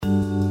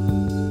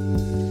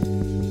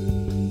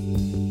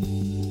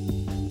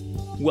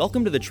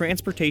Welcome to the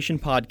Transportation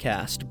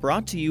Podcast,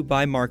 brought to you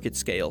by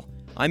MarketScale.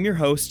 I'm your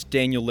host,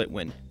 Daniel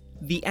Litwin.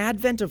 The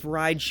advent of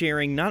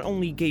ride-sharing not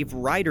only gave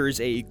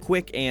riders a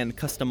quick and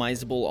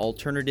customizable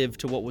alternative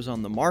to what was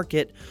on the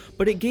market,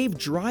 but it gave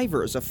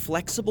drivers a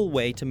flexible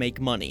way to make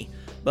money.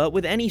 But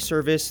with any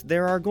service,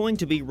 there are going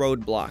to be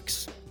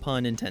roadblocks,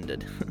 pun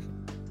intended.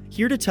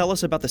 Here to tell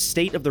us about the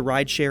state of the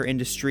rideshare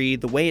industry,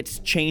 the way it's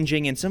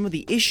changing, and some of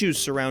the issues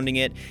surrounding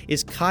it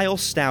is Kyle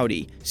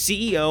Staude,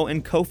 CEO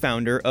and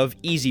co-founder of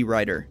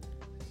EasyRider.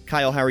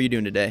 Kyle, how are you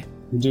doing today?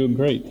 I'm doing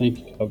great, thank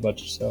you. How about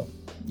yourself?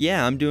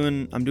 Yeah, I'm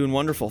doing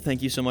wonderful.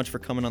 Thank you so much for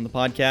coming on the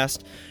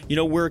podcast. You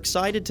know, we're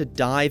excited to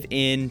dive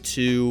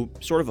into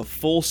sort of a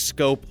full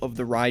scope of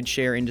the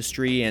rideshare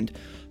industry and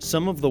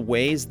some of the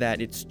ways that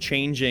it's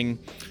changing,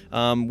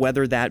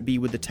 whether that be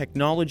with the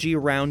technology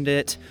around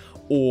it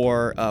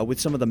or with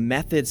some of the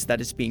methods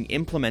that is being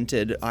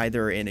implemented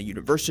either in a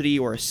university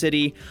or a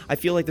city. I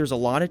feel like there's a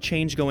lot of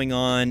change going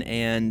on,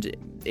 and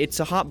it's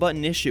a hot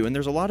button issue, and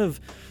there's a lot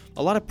of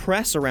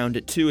press around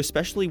it too,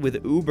 especially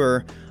with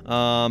Uber.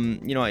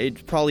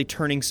 It's probably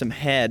turning some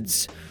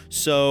heads.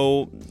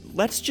 So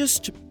let's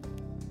just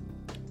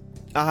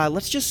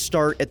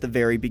start at the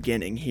very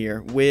beginning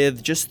here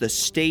with just the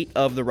state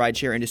of the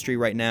rideshare industry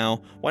right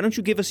now. Why don't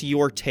you give us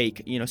your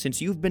take? You know, since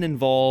you've been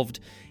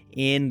involved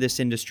in this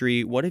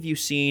industry, what have you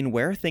seen?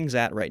 Where are things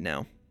at right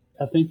now?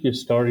 I think you're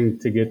starting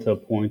to get to a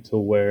point to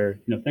where,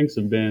 things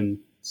have been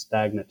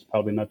stagnant. It's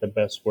probably not the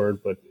best word,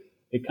 but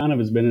it kind of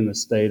has been in a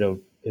state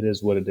of it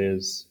is what it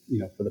is,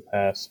 for the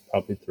past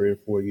probably 3 or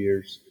 4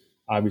 years.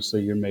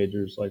 Obviously, your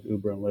majors like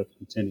Uber and Lyft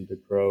continue to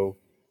grow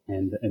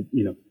and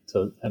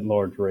to at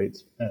large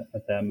rates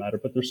at that matter.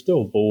 But there's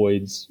still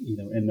voids,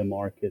 in the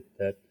market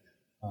that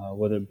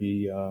whether it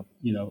be,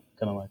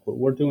 kind of like what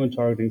we're doing,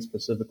 targeting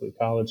specifically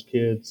college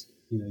kids.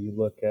 You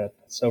look at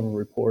several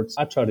reports.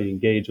 I try to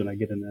engage when I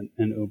get in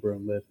an Uber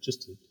and Lyft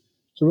just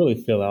to really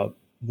fill out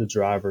the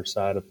driver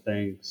side of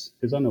things,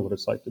 because I know what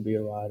it's like to be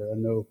a rider. I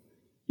know,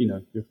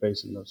 you're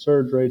facing those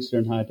surge rates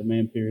during high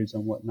demand periods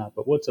and whatnot,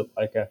 but what's it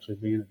like actually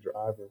being a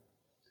driver?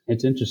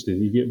 It's interesting.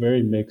 You get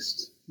very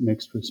mixed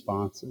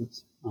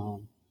responses.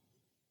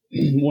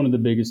 One of the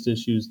biggest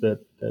issues that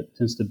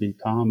tends to be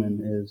common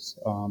is,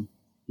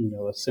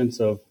 a sense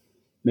of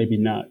maybe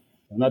not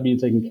being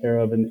taken care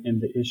of,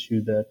 and the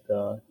issue that,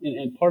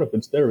 and part of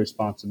it's their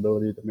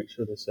responsibility to make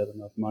sure they set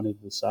enough money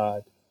to the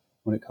side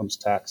when it comes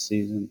tax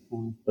season.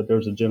 But there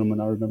was a gentleman,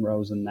 I remember I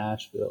was in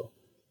Nashville,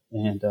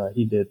 and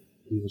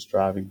he was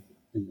driving,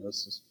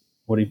 this is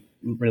what he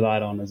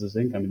relied on as his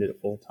income. He did it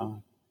full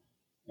time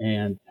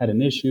and had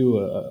an issue.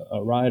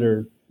 A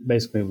rider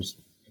basically was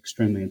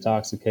extremely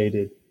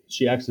intoxicated.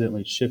 She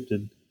accidentally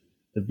shifted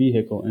the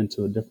vehicle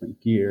into a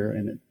different gear,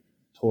 and it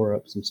tore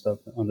up some stuff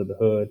under the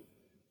hood.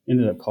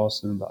 Ended up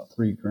costing about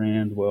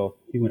 $3,000. Well,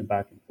 he went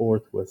back and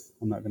forth with,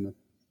 I'm not going to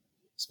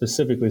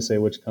specifically say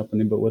which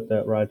company, but with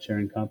that ride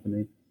sharing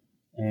company,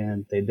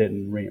 and they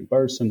didn't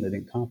reimburse him. They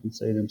didn't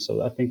compensate him.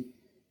 So I think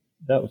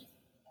that was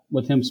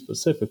with him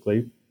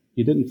specifically.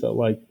 He didn't feel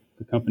like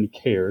the company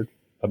cared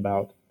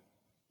about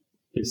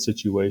his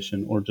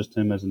situation or just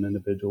him as an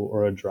individual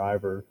or a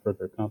driver for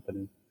their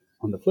company.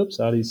 On the flip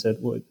side, he said,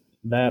 well,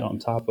 that on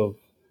top of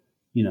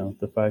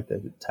the fact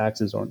that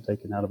taxes aren't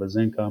taken out of his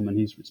income and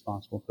he's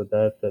responsible for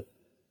that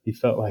he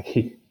felt like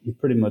he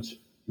pretty much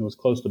was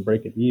close to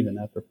breaking even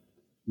after,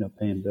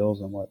 paying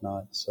bills and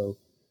whatnot. So,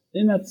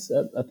 and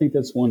I think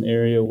that's one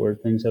area where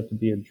things have to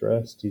be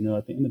addressed.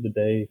 At the end of the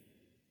day,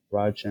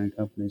 ride sharing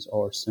companies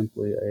are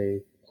simply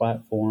a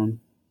platform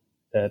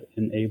that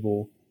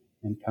enable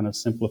and kind of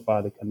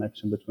simplify the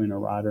connection between a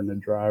rider and a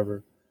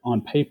driver.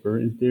 On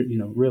paper,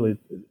 really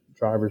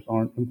drivers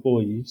aren't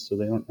employees, so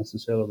they aren't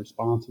necessarily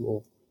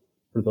responsible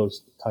for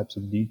those types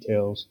of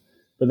details.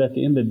 But at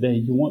the end of the day,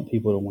 you want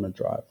people to want to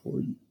drive for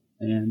you.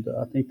 And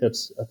I think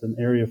that's an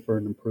area for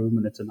an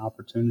improvement. It's an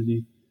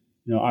opportunity,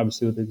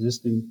 obviously with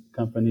existing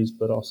companies,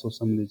 but also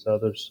some of these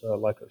others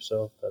like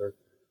ourselves that are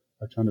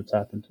trying to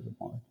tap into the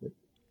market.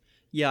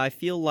 Yeah, I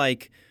feel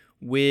like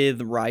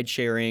with ride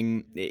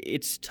sharing,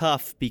 it's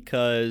tough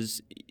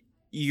because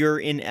you're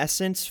in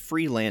essence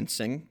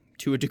freelancing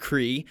to a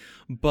degree,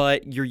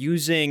 but you're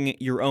using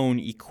your own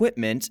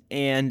equipment,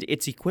 and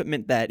it's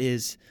equipment that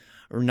is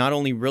not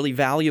only really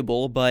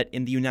valuable, but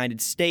in the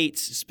United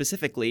States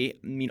specifically,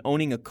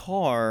 owning a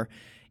car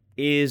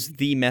is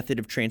the method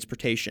of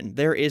transportation.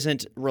 There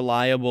isn't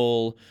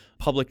reliable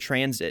public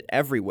transit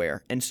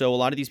everywhere. And so a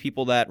lot of these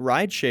people that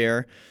ride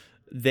share,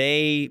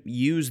 they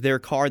use their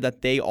car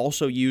that they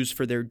also use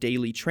for their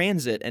daily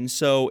transit. And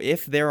so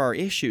if there are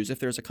issues, if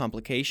there's a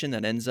complication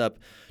that ends up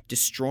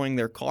destroying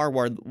their car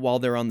while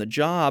they're on the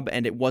job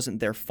and it wasn't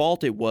their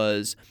fault, it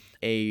was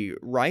a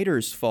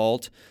rider's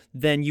fault,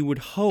 then you would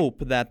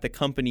hope that the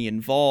company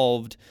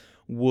involved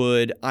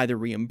would either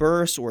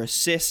reimburse or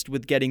assist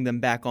with getting them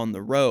back on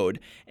the road.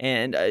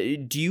 And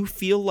do you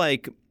feel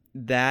like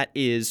that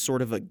is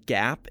sort of a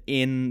gap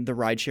in the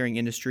ride-sharing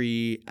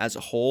industry as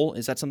a whole?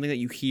 Is that something that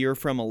you hear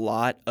from a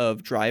lot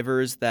of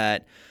drivers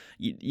that,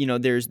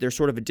 there's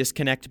sort of a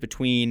disconnect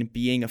between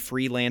being a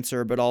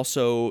freelancer, but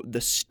also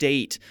the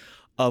state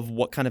of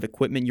what kind of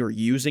equipment you're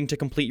using to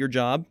complete your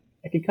job?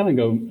 I could kind of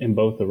go in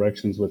both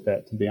directions with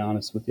that, to be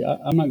honest with you.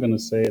 I'm not going to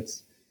say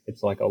it's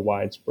like a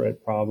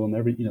widespread problem.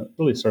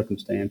 Really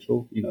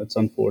circumstantial. It's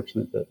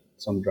unfortunate that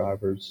some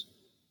drivers,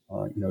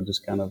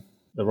 just kind of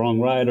the wrong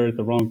rider at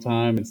the wrong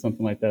time and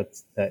something like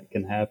that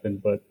can happen.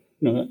 But,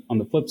 on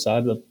the flip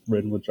side, I've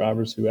ridden with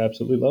drivers who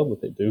absolutely love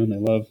what they do and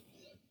they love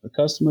their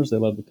customers. They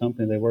love the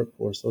company they work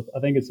for. So I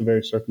think it's a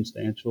very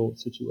circumstantial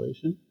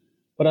situation,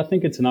 but I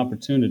think it's an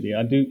opportunity.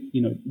 I do,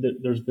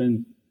 there's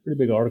been pretty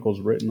big articles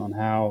written on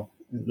how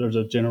there's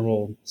a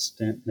general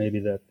stint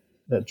maybe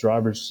that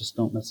drivers just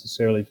don't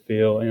necessarily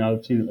feel.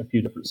 I've seen a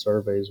few different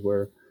surveys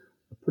where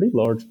a pretty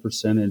large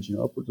percentage,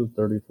 upwards of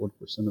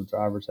 30-40% of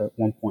drivers at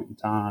one point in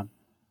time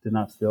did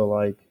not feel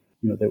like,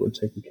 they were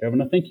taken care of.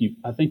 And I think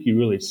you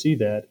really see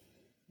that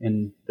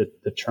in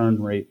the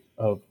churn rate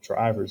of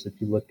drivers.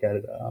 If you look at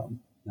it,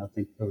 I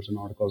think there was an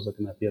article I was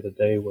looking at the other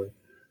day where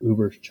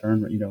Uber's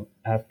churn rate,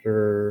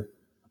 after,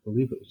 I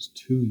believe it was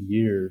 2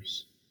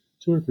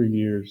 or 3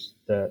 years,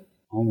 that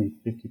only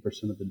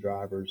 50% of the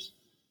drivers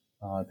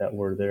that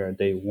were there at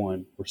day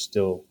one were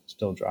still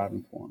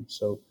driving for them.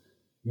 So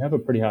you have a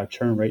pretty high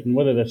churn rate, and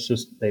whether that's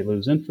just they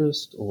lose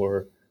interest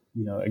or,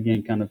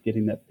 again, kind of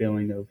getting that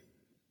feeling of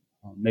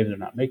maybe they're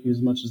not making as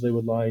much as they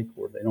would like,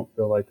 or they don't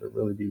feel like they're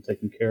really being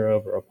taken care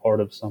of or a part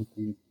of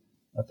something.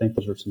 I think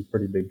those are some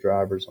pretty big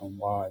drivers on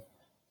why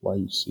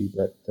you see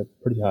that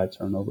pretty high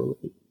turnover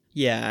rate.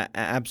 Yeah,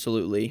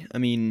 absolutely. I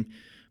mean,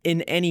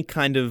 in any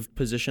kind of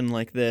position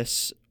like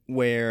this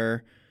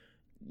where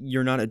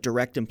you're not a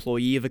direct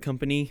employee of a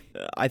company,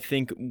 I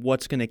think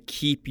what's going to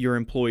keep your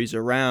employees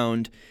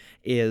around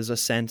is a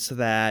sense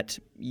that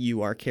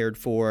you are cared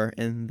for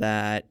and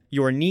that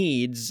your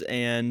needs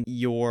and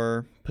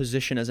your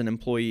position as an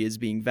employee is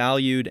being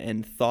valued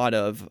and thought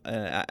of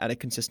at a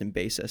consistent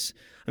basis.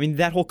 I mean,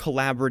 that whole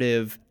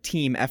collaborative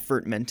team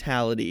effort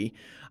mentality,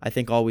 I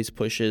think, always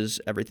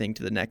pushes everything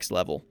to the next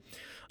level.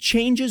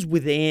 Changes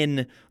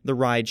within the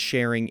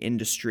ride-sharing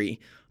industry.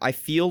 I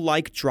feel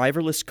like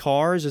driverless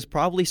cars is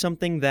probably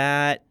something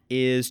that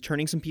is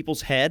turning some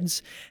people's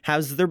heads.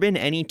 Has there been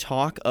any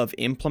talk of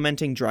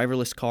implementing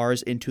driverless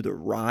cars into the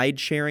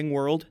ride-sharing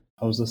world?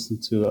 I was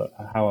listening to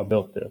How I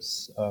Built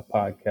This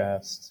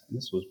podcast.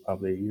 This was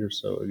probably a year or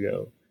so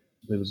ago.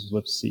 It was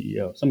Lyft's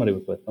CEO. Somebody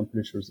with Lyft. I'm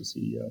pretty sure it was the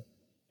CEO.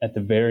 At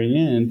the very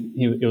end,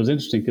 it was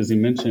interesting because he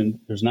mentioned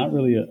there's not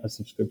really a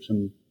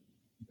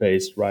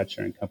subscription-based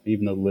ride-sharing company,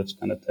 even though Lyft's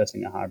kind of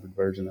testing a hybrid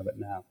version of it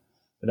now.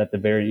 But at the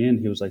very end,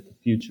 he was like, the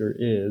future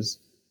is,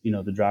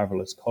 the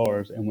driverless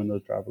cars. And when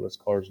those driverless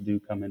cars do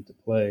come into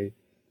play,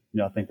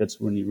 I think that's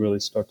when you really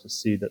start to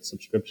see that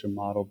subscription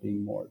model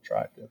being more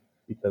attractive,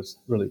 because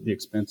really the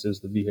expense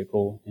is the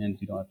vehicle and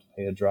you don't have to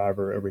pay a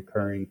driver a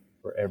recurring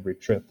for every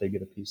trip. They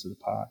get a piece of the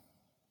pie.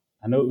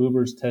 I know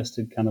Uber's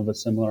tested kind of a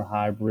similar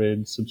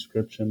hybrid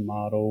subscription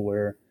model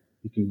where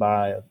you can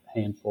buy a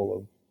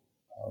handful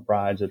of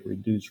rides at a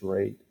reduced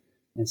rate.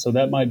 And so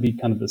that might be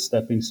kind of the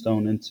stepping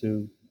stone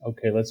into,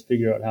 okay, let's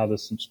figure out how the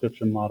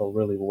subscription model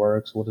really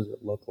works. What does it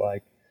look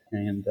like?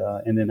 And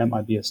then that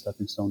might be a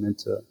stepping stone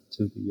into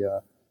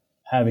the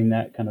having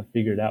that kind of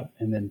figured out,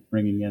 and then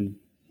bringing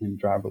in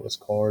driverless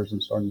cars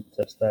and starting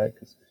to test that,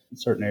 because in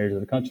certain areas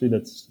of the country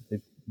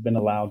they've been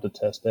allowed to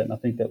test that. And I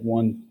think that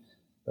one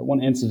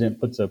incident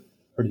puts a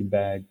pretty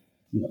bad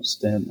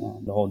stint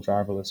on the whole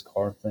driverless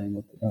car thing.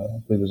 With I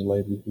believe there's a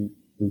lady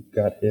who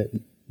got hit,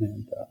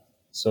 and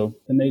so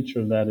the nature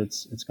of that,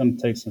 it's going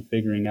to take some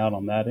figuring out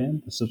on that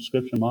end. The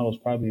subscription model is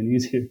probably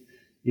an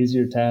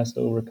easier task to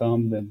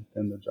overcome than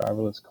the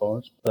driverless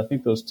cars. But I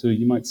think those two,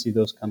 you might see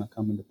those kind of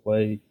come into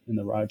play in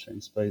the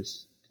ride-sharing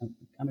space,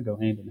 kind of go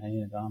hand in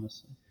hand,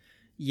 honestly.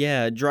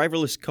 Yeah,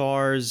 driverless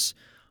cars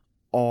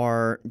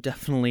are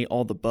definitely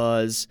all the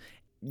buzz.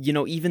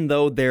 Even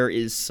though there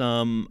is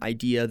some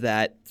idea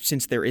that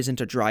since there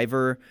isn't a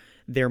driver,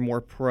 they're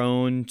more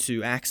prone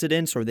to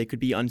accidents or they could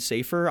be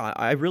unsafer,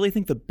 I really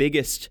think the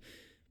biggest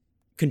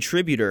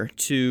contributor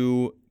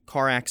to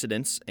car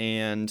accidents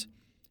and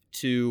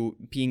to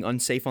being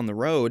unsafe on the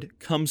road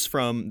comes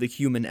from the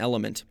human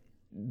element.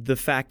 The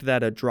fact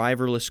that a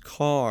driverless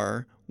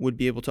car would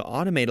be able to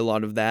automate a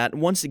lot of that,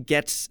 once it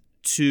gets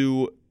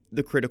to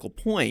the critical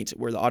point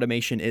where the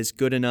automation is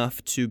good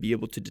enough to be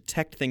able to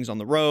detect things on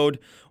the road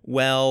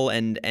well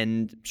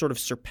and sort of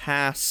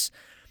surpass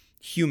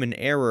human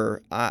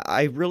error,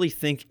 I really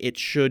think it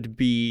should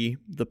be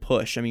the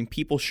push. I mean,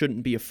 people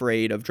shouldn't be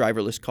afraid of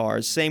driverless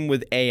cars. Same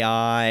with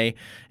AI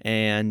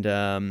and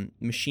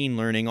machine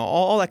learning,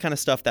 all that kind of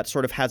stuff that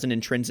sort of has an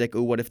intrinsic,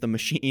 oh, what if the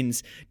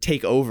machines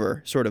take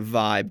over sort of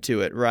vibe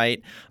to it,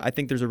 right? I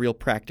think there's a real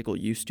practical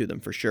use to them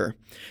for sure.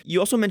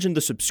 You also mentioned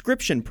the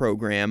subscription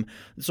program,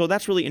 so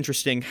that's really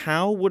interesting.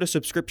 How would a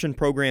subscription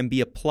program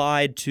be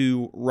applied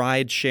to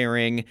ride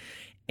sharing?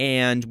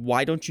 And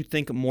why don't you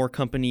think more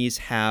companies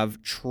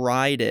have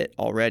tried it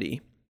already?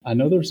 I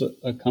know there's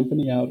a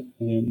company out,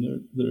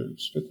 and they're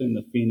strictly in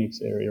the Phoenix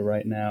area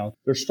right now.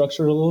 They're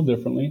structured a little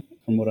differently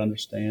from what I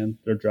understand,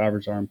 their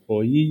drivers are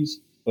employees,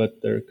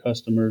 but their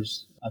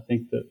customers, I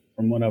think that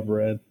from what I've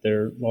read,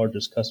 their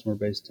largest customer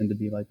base tend to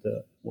be like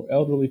the more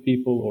elderly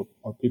people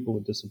or people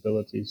with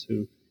disabilities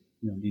who,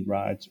 need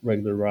rides,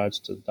 regular rides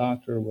to the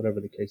doctor, or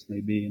whatever the case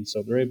may be. And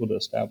so they're able to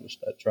establish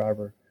that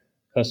driver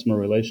customer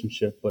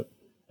relationship. But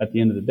at the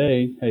end of the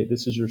day, hey,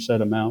 this is your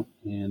set amount,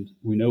 and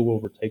we know we're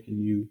overtaking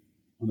you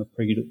on a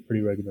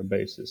pretty regular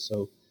basis.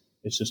 So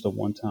it's just a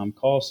one-time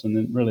cost. And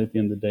then really at the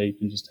end of the day, you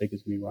can just take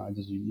as many rides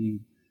as you need.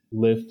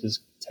 Lyft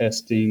is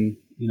testing,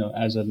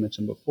 as I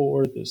mentioned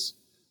before, this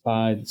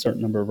buy a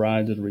certain number of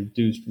rides at a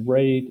reduced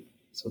rate.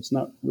 So it's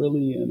not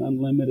really an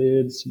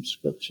unlimited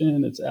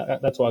subscription.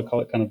 That's why I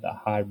call it kind of the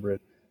hybrid.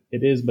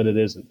 It is, but it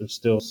isn't. There's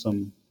still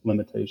some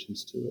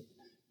limitations to it.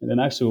 And then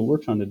actually what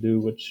we're trying to do,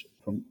 which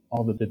from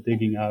all the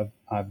digging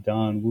I've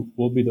done,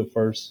 we'll be the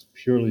first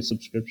purely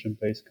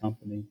subscription-based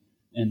company.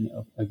 And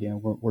again,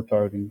 we're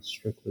targeting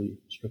strictly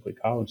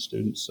college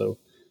students. So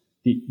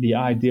the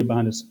idea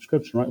behind a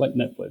subscription, right, like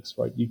Netflix,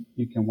 right,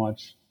 you can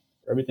watch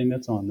everything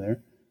that's on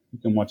there. You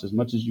can watch as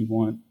much as you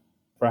want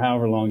for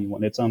however long you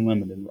want. It's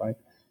unlimited, right?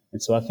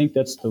 And so I think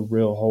that's the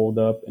real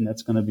holdup, and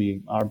that's going to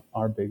be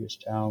our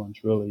biggest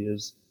challenge really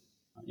is,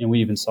 and we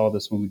even saw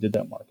this when we did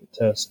that market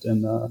test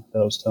and that I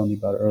was telling you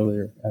about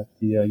earlier at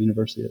the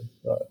University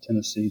of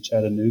Tennessee,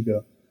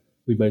 Chattanooga.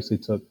 We basically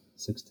took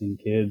 16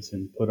 kids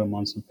and put them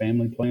on some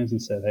family plans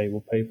and said, hey,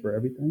 we'll pay for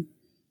everything.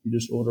 You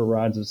just order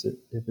rides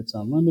if it's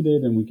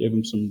unlimited, and we gave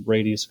them some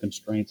radius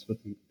constraints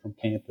from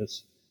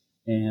campus.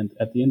 And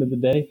at the end of the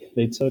day,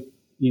 they took,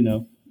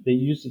 they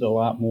used it a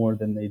lot more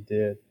than they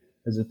did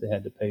as if they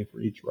had to pay for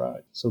each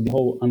ride. So the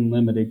whole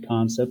unlimited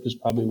concept is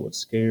probably what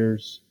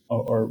scares,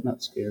 or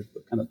not scares,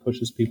 but kind of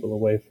pushes people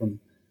away from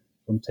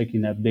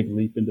taking that big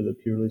leap into the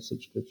purely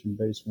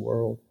subscription-based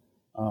world.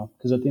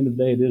 Because at the end of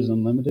the day, it is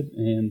unlimited,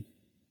 and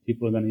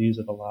people are going to use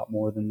it a lot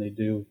more than they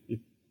do if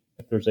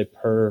there's a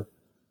per,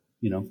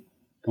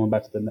 going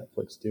back to the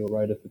Netflix deal,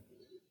 right? If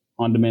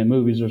on-demand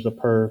movies, there's a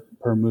per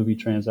movie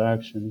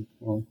transaction.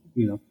 Well,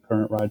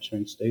 current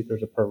ride-sharing state,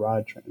 there's a per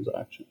ride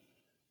transaction.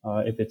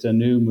 If it's a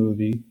new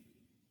movie,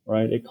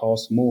 right, it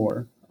costs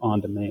more on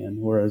demand.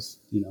 Whereas,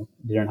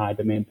 during high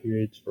demand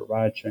periods for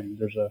ride sharing,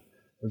 there's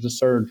a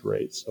surge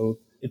rate. So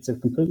it's a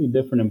completely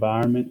different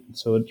environment.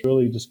 So it's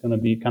really just going to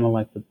be kind of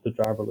like the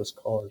driverless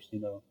cars,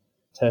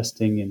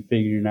 testing and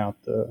figuring out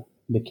the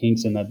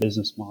kinks in that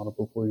business model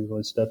before you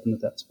really step into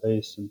that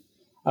space. And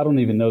I don't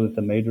even know that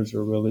the majors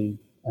are really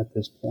at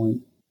this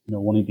point,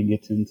 wanting to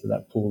get into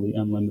that fully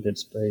unlimited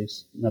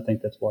space. And I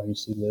think that's why you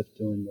see Lyft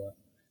doing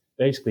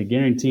basically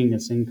guaranteeing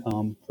us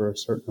income for a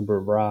certain number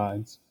of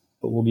rides,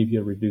 but we'll give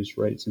you a reduced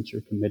rate since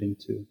you're committing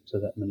to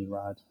that many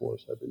rides for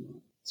us every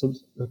month. So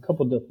a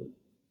couple different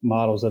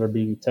models that are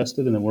being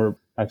tested, and then we're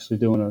actually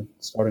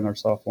starting our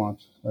soft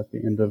launch at the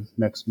end of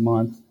next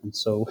month. And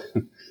so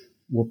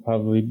we'll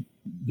probably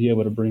be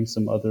able to bring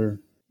some other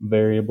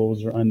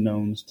variables or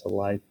unknowns to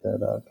light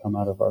that come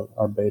out of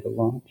our beta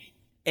launch.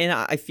 And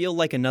I feel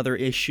like another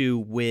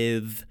issue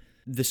with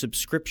the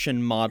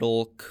subscription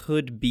model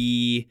could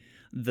be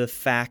the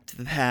fact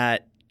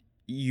that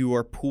you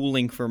are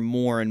pooling for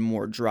more and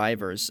more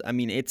drivers. I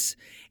mean, it's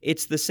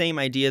the same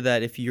idea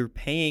that if you're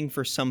paying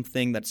for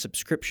something that's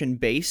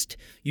subscription-based,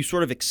 you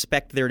sort of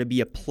expect there to be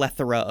a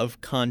plethora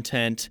of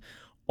content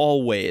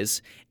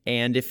always.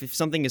 And if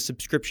something is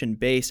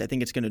subscription-based, I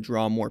think it's going to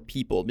draw more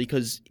people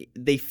because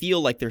they feel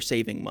like they're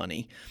saving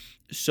money.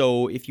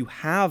 So if you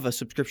have a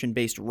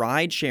subscription-based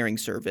ride-sharing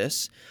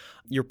service,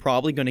 you're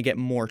probably going to get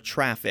more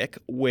traffic,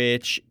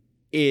 which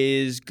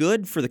is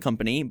good for the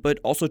company, but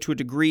also to a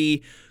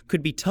degree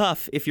could be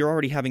tough if you're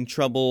already having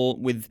trouble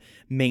with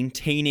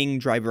maintaining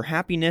driver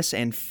happiness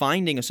and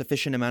finding a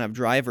sufficient amount of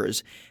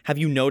drivers. Have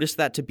you noticed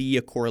that to be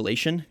a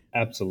correlation?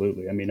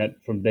 Absolutely. I mean,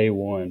 from day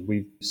one,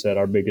 we've said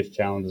our biggest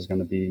challenge is going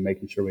to be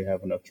making sure we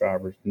have enough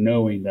drivers,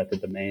 knowing that the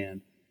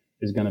demand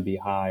is going to be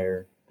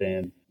higher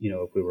than,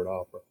 if we were to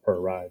offer a per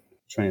ride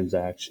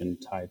transaction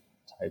type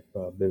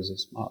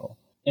business model.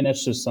 And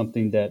that's just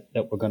something that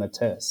we're going to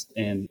test.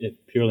 And if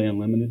purely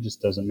unlimited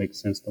just doesn't make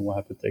sense, then we'll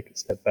have to take a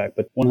step back.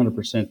 But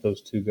 100%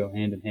 those two go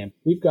hand in hand.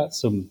 We've got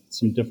some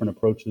different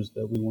approaches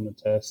that we want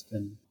to test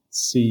and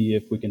see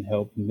if we can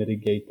help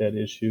mitigate that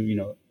issue.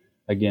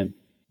 Again,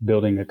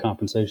 building a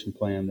compensation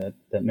plan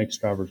that makes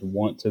drivers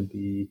want to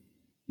be,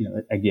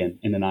 again,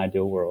 in an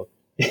ideal world.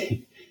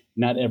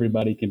 Not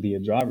everybody can be a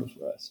driver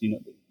for us.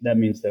 That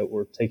means that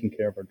we're taking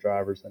care of our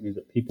drivers. That means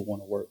that people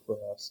want to work for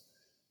us.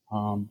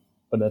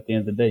 But at the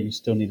end of the day, you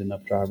still need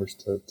enough drivers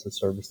to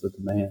service the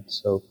demand.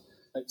 So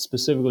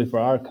specifically for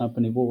our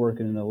company, we're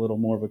working in a little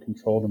more of a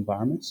controlled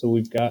environment. So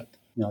we've got,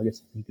 I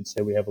guess you could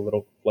say we have a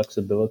little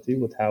flexibility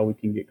with how we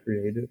can get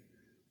creative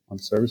on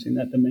servicing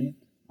that demand.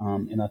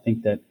 And I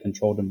think that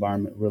controlled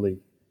environment really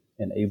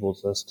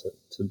enables us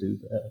to do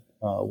that.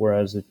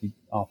 Whereas if you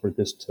offer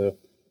this to,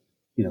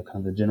 kind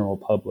of the general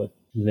public,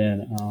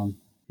 then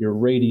your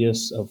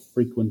radius of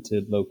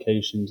frequented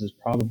locations is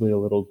probably a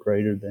little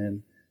greater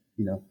than,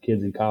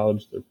 kids in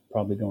college. They're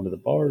probably going to the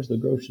bars, the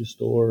grocery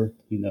store,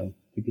 to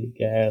get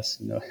gas,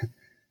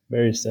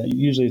 Very sad.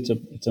 Usually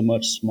it's a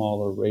much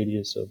smaller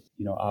radius of,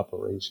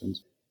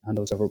 operations. I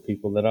know several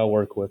people that I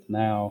work with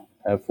now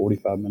have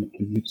 45-minute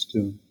commutes to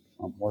and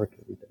from work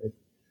every day.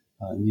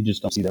 And you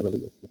just don't see that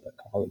really with that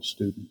college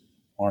student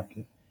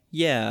market.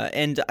 Yeah,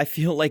 and I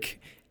feel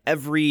like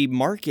every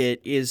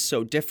market is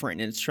so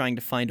different, and it's trying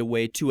to find a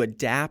way to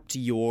adapt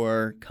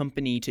your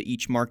company to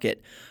each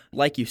market.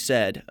 Like you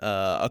said,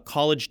 a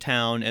college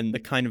town and the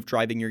kind of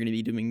driving you're going to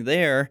be doing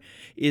there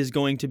is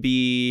going to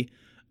be,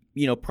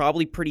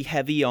 probably pretty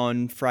heavy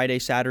on Friday,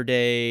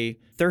 Saturday,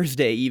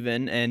 Thursday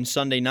even, and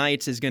Sunday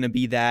nights is going to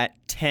be that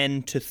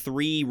 10 to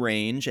 3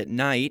 range at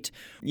night,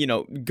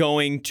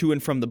 going to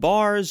and from the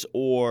bars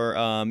or,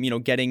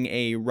 getting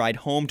a ride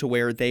home to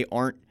where they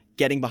aren't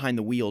getting behind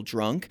the wheel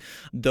drunk.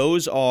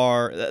 That's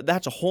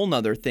a whole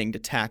nother thing to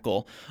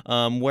tackle.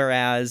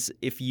 Whereas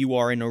if you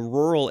are in a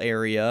rural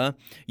area,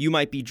 you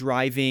might be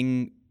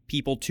driving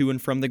people to and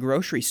from the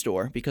grocery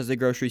store because the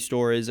grocery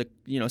store is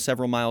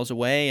several miles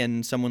away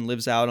and someone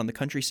lives out on the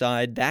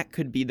countryside. That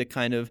could be the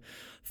kind of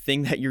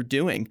thing that you're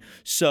doing.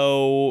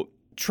 So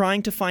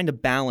trying to find a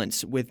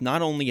balance with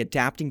not only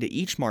adapting to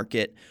each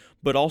market,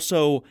 but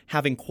also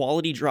having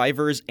quality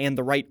drivers and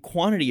the right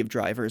quantity of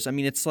drivers. I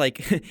mean, it's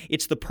like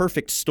it's the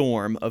perfect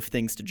storm of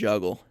things to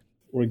juggle.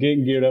 We're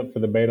getting geared up for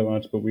the beta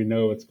launch, but we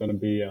know it's going to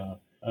be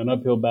an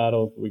uphill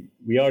battle.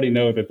 We already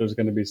know that there's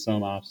going to be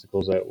some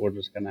obstacles that we're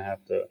just going to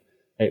have to,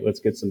 hey, let's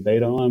get some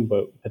data on.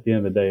 But at the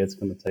end of the day, it's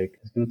going to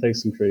take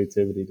some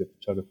creativity to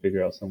try to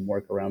figure out some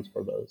workarounds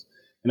for those.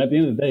 And at the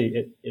end of the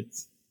day,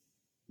 it's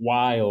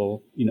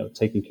while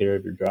taking care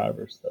of your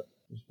drivers. So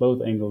there's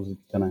both angles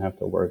going to have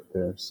to work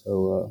there.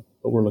 So,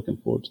 but we're looking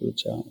forward to the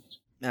challenge.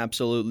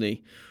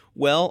 Absolutely.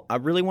 Well, I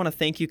really want to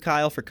thank you,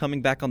 Kyle, for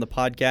coming back on the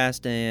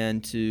podcast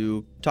and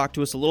to talk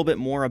to us a little bit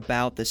more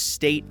about the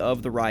state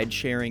of the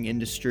ride-sharing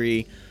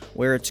industry,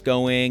 where it's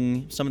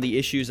going, some of the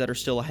issues that are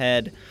still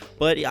ahead.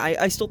 But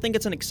I still think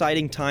it's an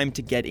exciting time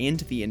to get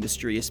into the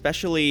industry,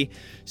 especially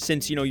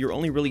since, you're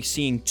only really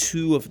seeing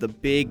 2 of the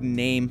big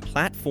name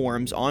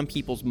platforms on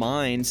people's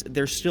minds.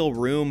 There's still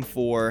room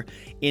for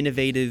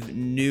innovative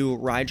new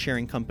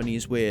ride-sharing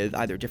companies with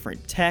either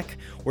different tech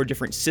or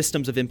different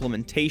systems of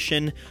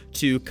implementation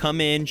to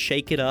come in,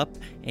 shake it up,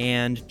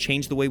 and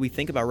change the way we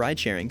think about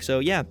ride-sharing. So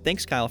yeah,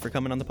 thanks, Kyle, for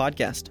coming on the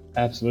podcast.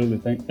 Absolutely.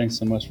 Thanks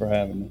so much for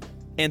having me.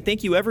 And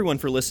thank you, everyone,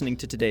 for listening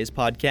to today's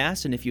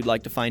podcast. And if you'd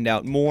like to find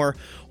out more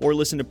or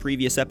listen to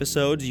previous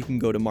episodes, you can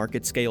go to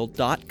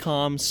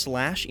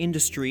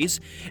marketscale.com/industries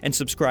and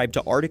subscribe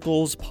to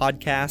articles,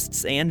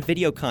 podcasts, and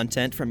video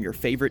content from your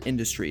favorite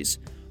industries.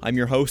 I'm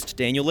your host,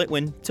 Daniel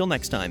Litwin. Till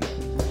next time.